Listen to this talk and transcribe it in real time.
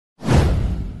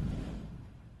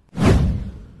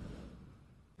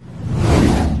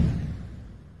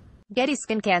Getty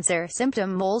skin cancer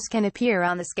symptom. Moles can appear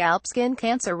on the scalp. Skin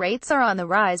cancer rates are on the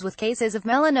rise, with cases of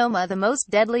melanoma, the most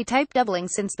deadly type, doubling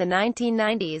since the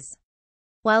 1990s.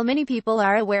 While many people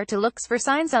are aware to look for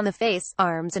signs on the face,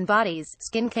 arms and bodies,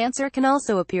 skin cancer can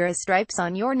also appear as stripes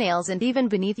on your nails and even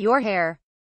beneath your hair.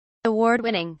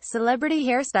 Award-winning celebrity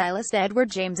hairstylist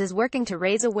Edward James is working to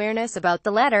raise awareness about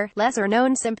the latter,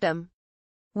 lesser-known symptom.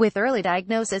 With early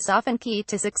diagnosis often key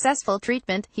to successful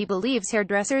treatment, he believes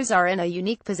hairdressers are in a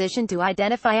unique position to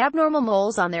identify abnormal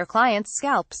moles on their clients'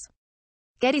 scalps.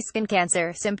 Getty skin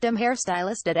cancer symptom.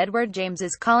 Hairstylist Edward James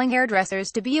is calling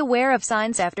hairdressers to be aware of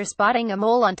signs after spotting a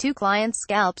mole on two clients'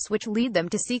 scalps which lead them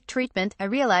to seek treatment. "I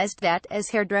realized that, as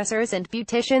hairdressers and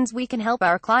beauticians, we can help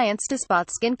our clients to spot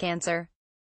skin cancer."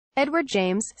 Edward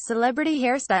James, celebrity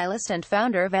hairstylist and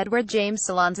founder of Edward James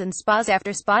Salons and Spas,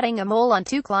 after spotting a mole on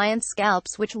two clients'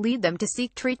 scalps which lead them to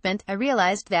seek treatment. "I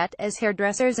realized that, as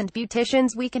hairdressers and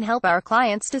beauticians, we can help our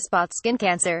clients to spot skin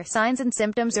cancer signs and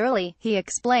symptoms early," he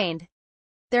explained.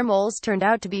 Their moles turned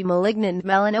out to be malignant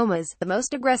melanomas, the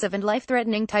most aggressive and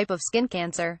life-threatening type of skin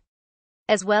cancer.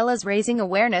 As well as raising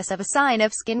awareness of a sign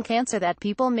of skin cancer that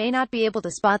people may not be able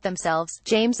to spot themselves,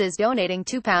 James is donating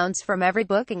 £2 from every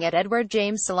booking at Edward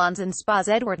James Salons and Spas,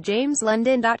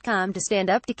 edwardjameslondon.com, to stand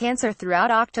up to cancer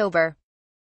throughout October.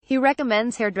 He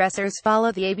recommends hairdressers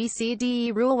follow the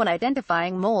ABCDE rule when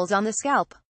identifying moles on the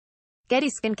scalp. Getty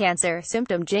skin cancer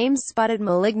symptom. James spotted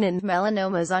malignant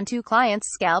melanomas on two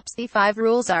clients' scalps. The 5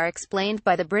 rules are explained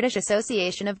by the British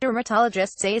Association of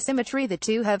Dermatologists. Asymmetry. The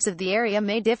two halves of the area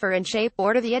may differ in shape,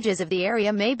 or the edges of the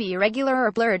area may be irregular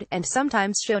or blurred, and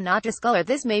sometimes show not discolor.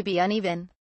 This may be uneven.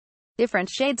 Different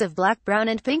shades of black, brown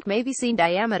and pink may be seen.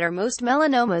 Diameter. Most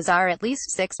melanomas are at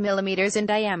least 6 mm in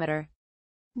diameter.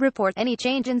 Report any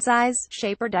change in size,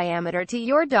 shape or diameter to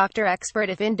your doctor expert.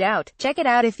 If in doubt, check it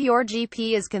out. If your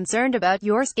GP is concerned about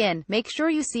your skin, make sure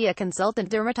you see a consultant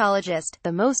dermatologist,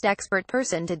 the most expert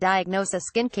person to diagnose a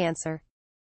skin cancer.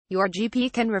 Your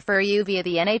GP can refer you via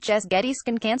the NHS. Getty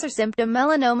skin cancer symptom.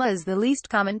 Melanoma is the least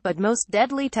common but most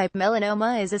deadly type.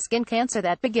 Melanoma is a skin cancer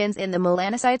that begins in the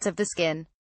melanocytes of the skin.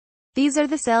 These are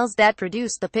the cells that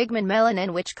produce the pigment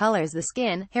melanin, which colors the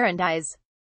skin, hair and eyes.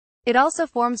 It also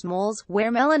forms moles,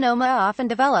 where melanoma often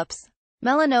develops.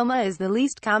 Melanoma is the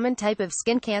least common type of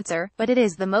skin cancer, but it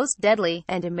is the most deadly,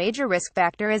 and a major risk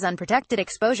factor is unprotected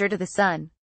exposure to the sun.